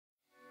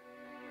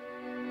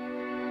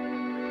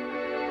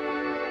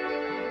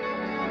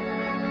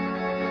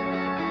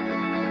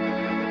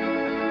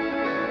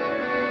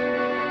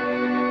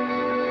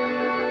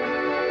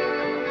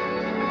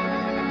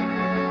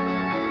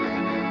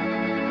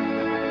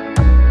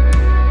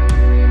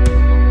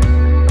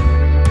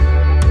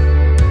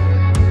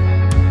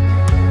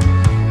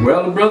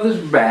Well, the brother's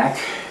back.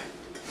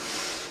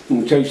 I'm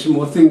going to tell you some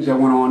more things that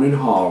went on in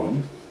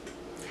Harlem.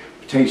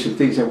 I'll tell you some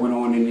things that went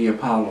on in the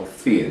Apollo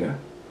Theater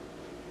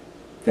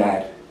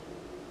that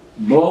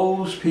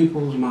blows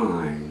people's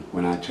mind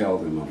when I tell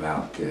them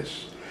about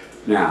this.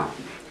 Now,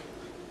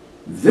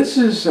 this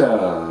is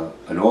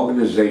an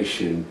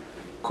organization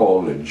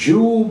called the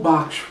Jewel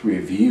Box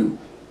Review,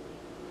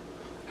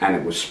 and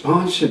it was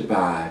sponsored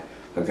by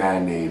a guy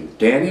named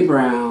Danny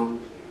Brown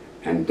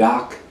and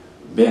Doc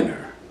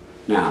Benner.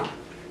 Now,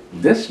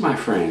 this, my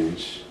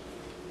friends,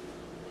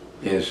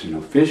 is an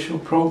official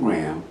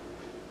program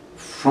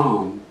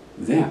from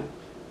them.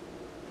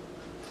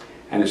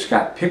 And it's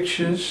got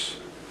pictures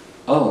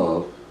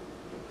of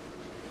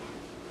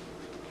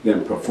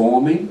them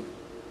performing,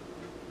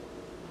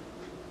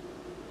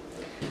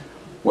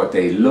 what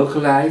they look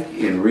like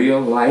in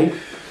real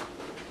life.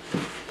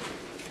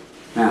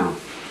 Now,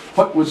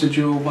 what was the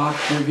Jewel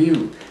Box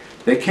Review?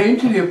 They came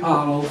to the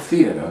Apollo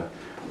Theater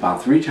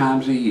about 3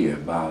 times a year,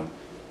 about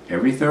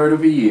every third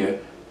of a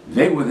year.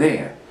 They were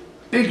there.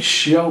 Big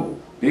show,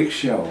 big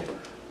show.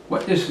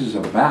 What this is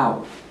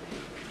about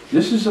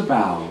This is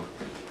about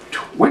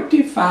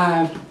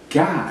 25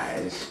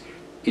 guys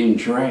in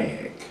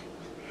drag.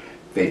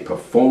 They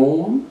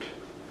performed,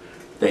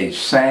 they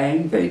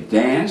sang, they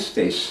danced,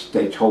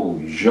 they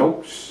told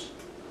jokes,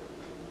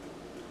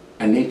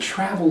 and they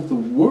traveled the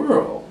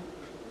world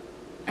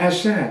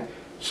as that.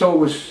 So it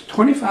was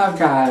 25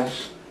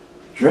 guys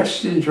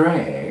dressed in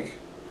drag,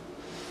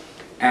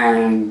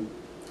 and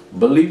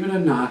believe it or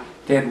not,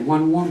 they had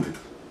one woman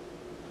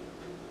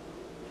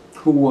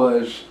who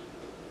was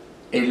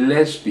a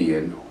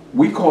lesbian.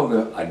 We called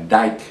her a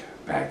dyke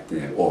back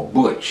then, or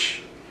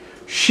butch.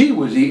 She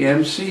was the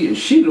MC, and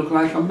she looked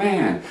like a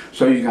man.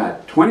 So you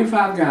got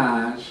 25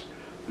 guys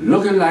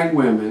looking like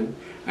women,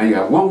 and you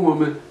got one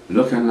woman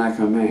looking like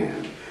a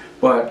man.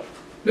 But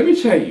let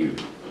me tell you,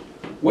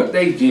 what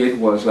they did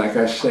was, like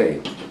I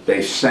say,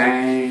 they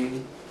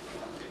sang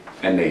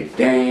and they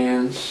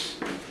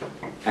danced,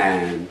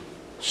 and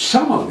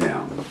some of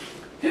them,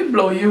 it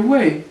blow you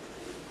away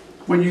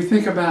when you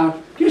think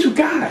about, these are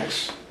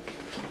guys.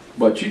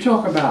 But you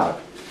talk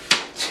about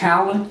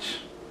talent,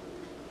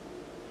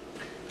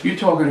 you're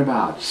talking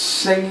about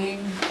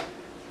singing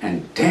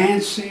and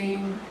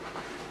dancing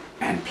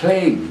and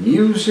playing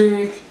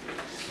music,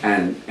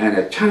 and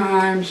at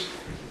times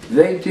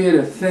they did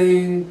a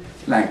thing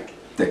like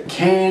the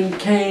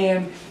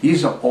can.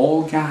 These are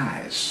all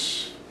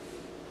guys.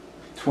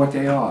 That's what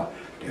they are.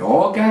 They're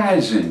all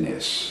guys in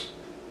this.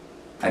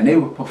 And they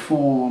would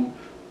perform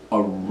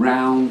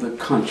around the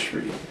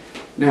country.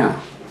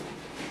 Now,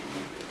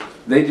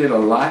 they did a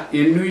lot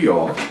in New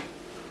York.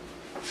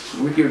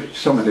 Let me give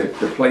some of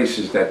the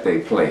places that they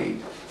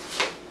played.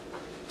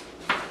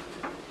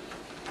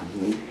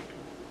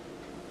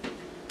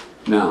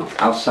 Now,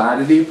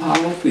 outside of the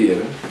Apollo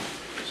Theater,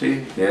 see,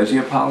 there's the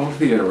Apollo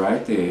Theater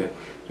right there,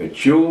 the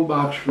Jewel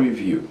Box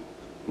Review,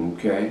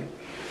 okay?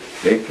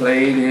 They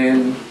played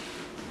in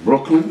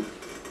Brooklyn.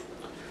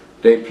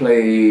 They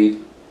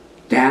played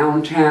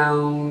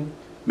downtown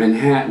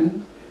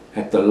Manhattan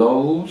at the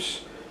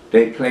Lowe's.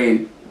 They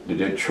played the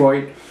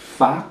Detroit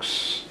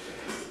Fox.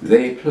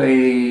 They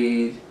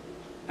played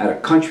at a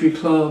country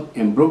club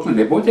in Brooklyn.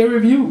 They brought their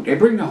review. They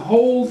bring the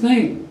whole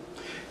thing.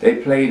 They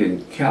played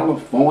in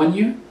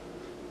California.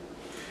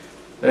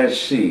 Let's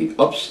see,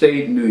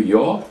 upstate New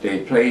York. They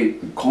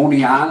played in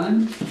Coney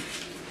Island.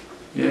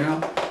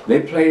 Yeah,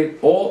 they played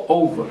all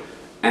over.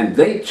 And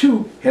they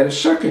too had a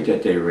circuit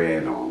that they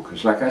ran on.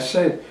 Because like I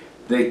said,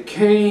 they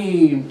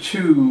came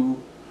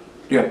to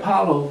the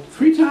Apollo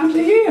 3 times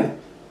a year.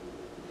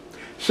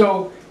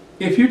 So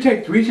if you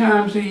take 3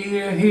 times a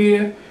year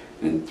here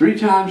and 3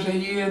 times a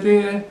year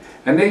there,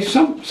 and they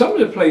some of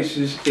the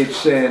places it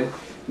said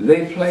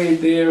they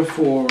played there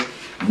for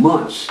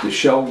months. The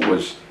show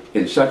was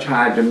in such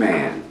high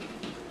demand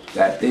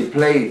that they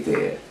played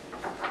there.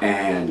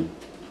 And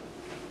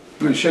I'm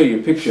going to show you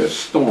a picture of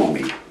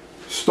Stormy.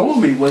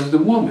 Stormy was the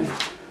woman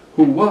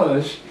who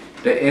was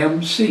the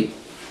MC.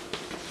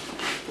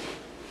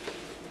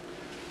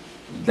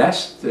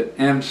 That's the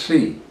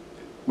MC,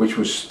 which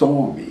was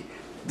Stormy.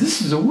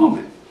 This is a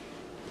woman.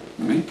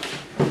 Right?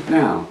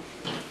 Now,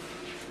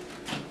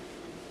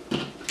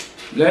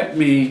 let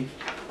me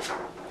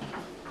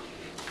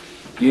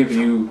give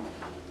you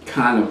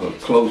kind of a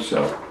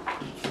close-up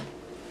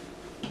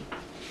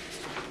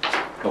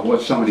of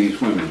what some of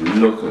these women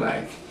look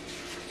like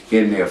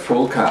in their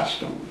full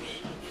costumes.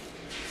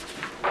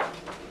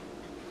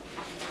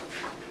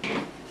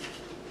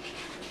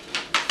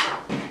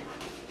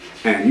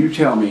 And you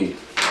tell me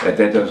that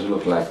that doesn't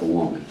look like a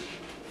woman.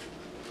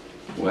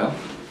 Well,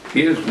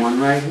 here's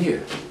one right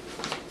here.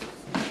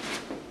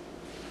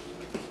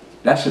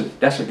 That's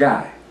a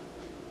guy.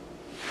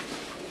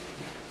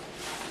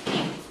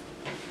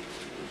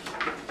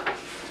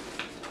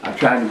 I'm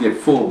trying to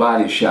get full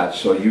body shots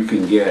so you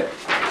can get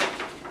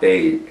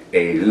a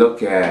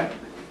look at,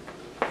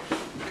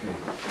 okay.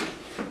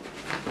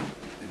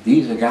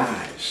 These are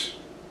guys.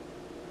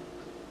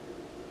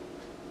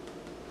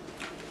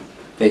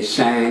 They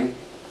sang,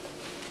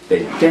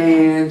 They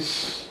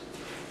danced.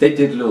 They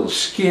did little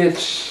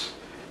skits.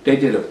 They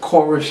did a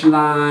chorus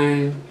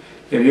line.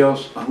 If you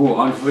who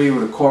are unfamiliar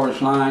with a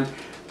chorus line,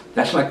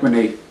 that's like when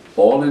they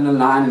all in the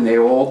line and they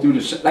all do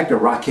the, like the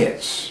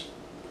Rockettes.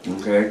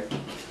 Okay?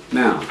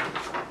 Now,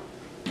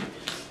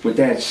 with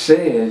that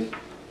said,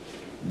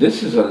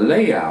 this is a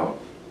layout.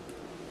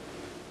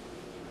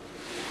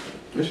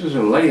 This is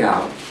a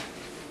layout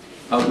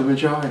of the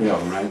majority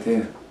of them right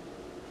there.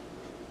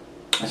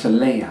 That's a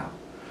layout.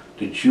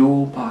 The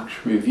Jewel Box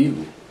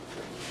Review.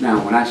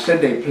 Now, when I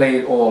said they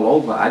played all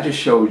over, I just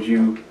showed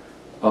you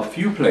a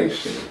few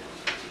places.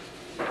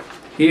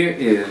 Here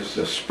is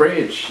a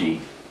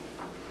spreadsheet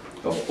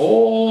of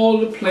all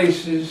the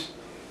places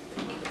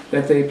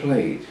that they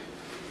played.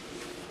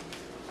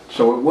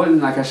 So it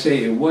wasn't, like I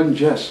say, it wasn't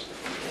just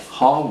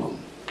Harlem.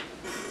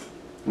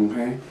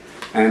 Okay?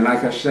 And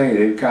like I say,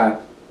 they've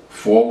got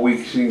 4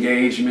 weeks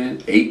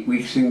engagement, 8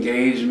 weeks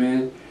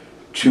engagement,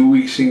 2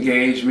 weeks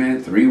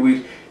engagement, 3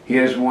 weeks.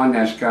 Here's one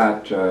that's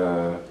got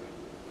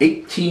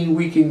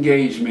 18-week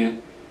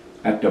engagement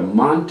at the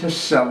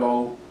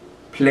Monticello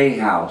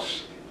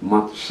Playhouse,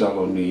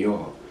 Monticello, New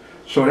York.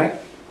 So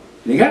that,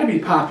 they got to be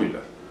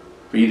popular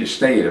for you to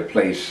stay at a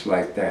place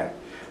like that.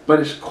 But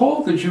it's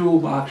called the Jewel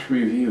Box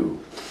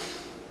Review.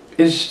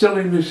 Is it still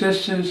in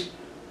existence?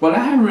 Well, I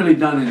haven't really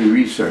done any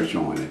research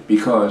on it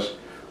because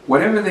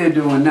whatever they're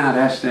doing now,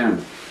 that's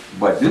them.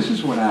 But this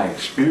is what I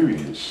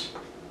experienced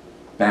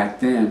back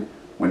then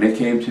when they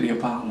came to the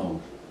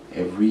Apollo.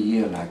 Every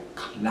year, like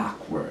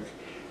clockwork.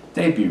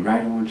 They'd be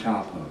right on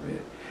top of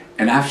it.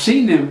 And I've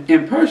seen them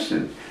in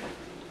person.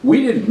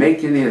 We didn't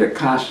make any of the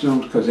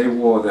costumes because they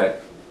wore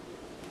that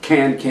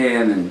can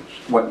and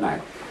whatnot.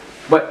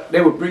 But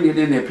they would bring it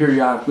in there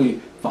periodically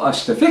for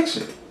us to fix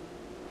it.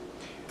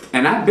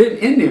 And I've been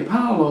in the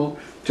Apollo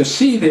to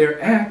see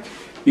their act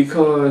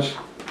because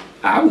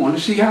I wanted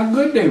to see how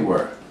good they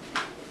were.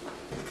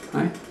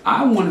 Right?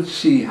 I wanted to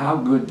see how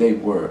good they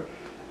were.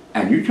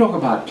 And you talk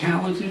about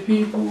talented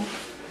people.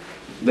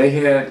 They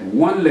had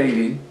one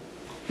lady,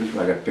 this is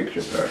like a picture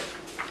of her,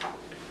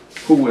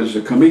 who was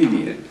a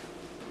comedian.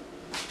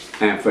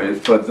 And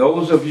for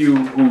those of you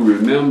who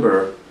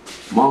remember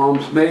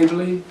Mom's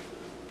Mabley,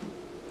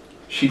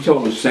 she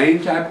told the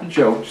same type of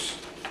jokes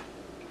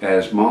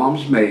as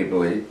Mom's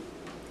Mabley,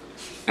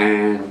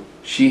 and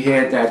she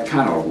had that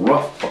kind of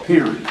rough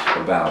appearance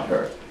about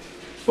her.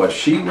 But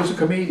she was a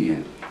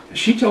comedian.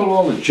 She told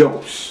all the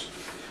jokes.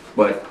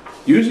 But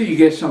usually you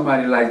get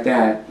somebody like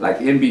that,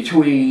 like in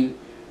between,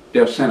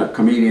 they'll send a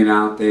comedian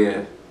out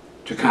there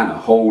to kind of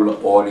hold the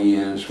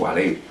audience while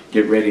they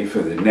get ready for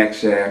the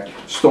next act.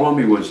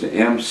 Stormy was the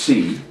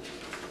MC.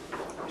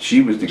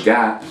 She was the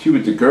guy, she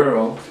was the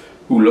girl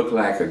who looked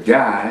like a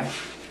guy.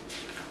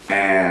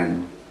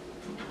 And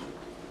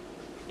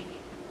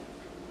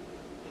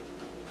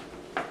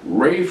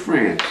Ray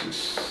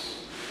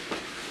Francis,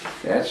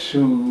 that's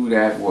who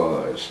that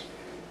was.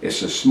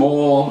 It's a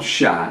small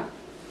shot,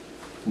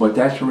 but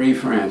that's Ray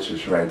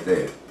Francis right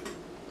there.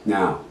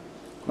 Now,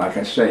 like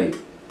I say,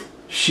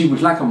 she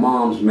was like a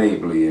Mom's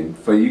Mabley, and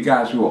for you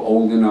guys who are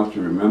old enough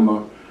to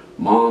remember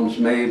Mom's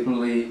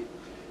Mabley,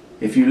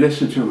 if you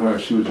listen to her,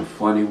 she was a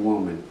funny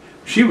woman.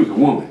 She was a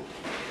woman,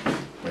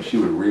 but she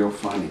was real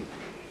funny.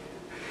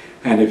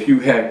 And if you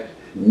had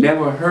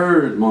never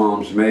heard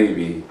Mom's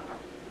Mabley,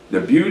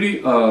 the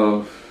beauty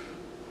of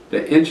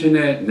the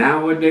internet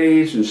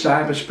nowadays in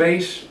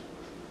cyberspace,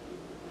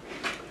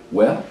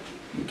 well,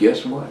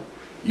 guess what?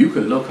 You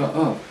could look her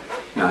up.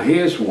 Now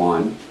here's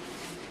one.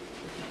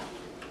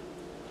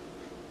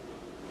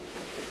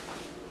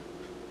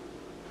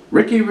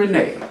 Ricky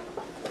Renee.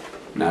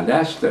 Now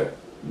that's the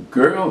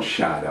girl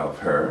shot of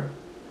her.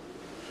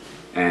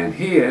 And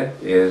here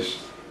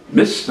is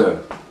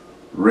Mr.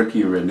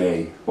 Ricky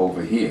Renee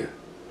over here.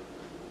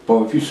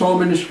 But if you saw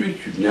him in the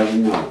street, you'd never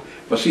know.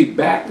 But see,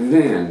 back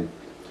then,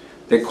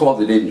 they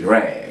called it in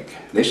drag.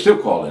 They still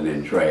call it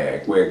in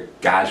drag, where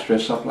guys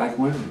dress up like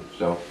women.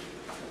 So,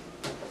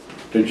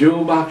 the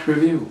Jewel Box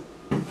Review.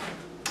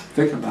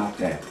 Think about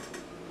that.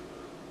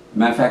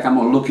 Matter of fact, I'm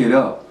going to look it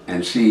up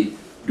and see,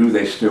 do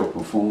they still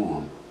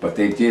perform? But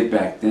they did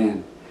back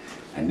then.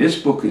 And this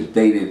book is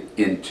dated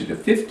into the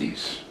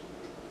 50s.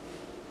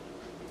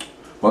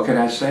 What can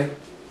I say?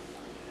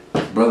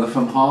 Brother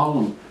from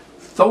Harlem,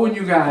 throwing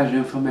you guys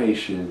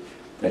information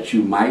that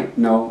you might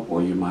know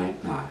or you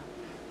might not.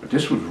 But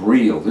this was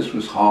real. This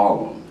was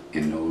Harlem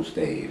in those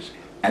days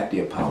at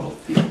the Apollo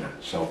Theater.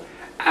 So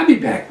I'll be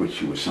back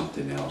with you with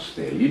something else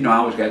there. You know I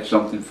always got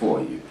something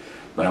for you.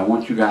 But I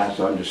want you guys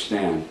to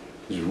understand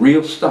there's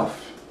real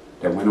stuff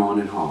that went on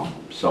in Harlem.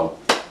 So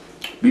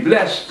be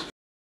blessed.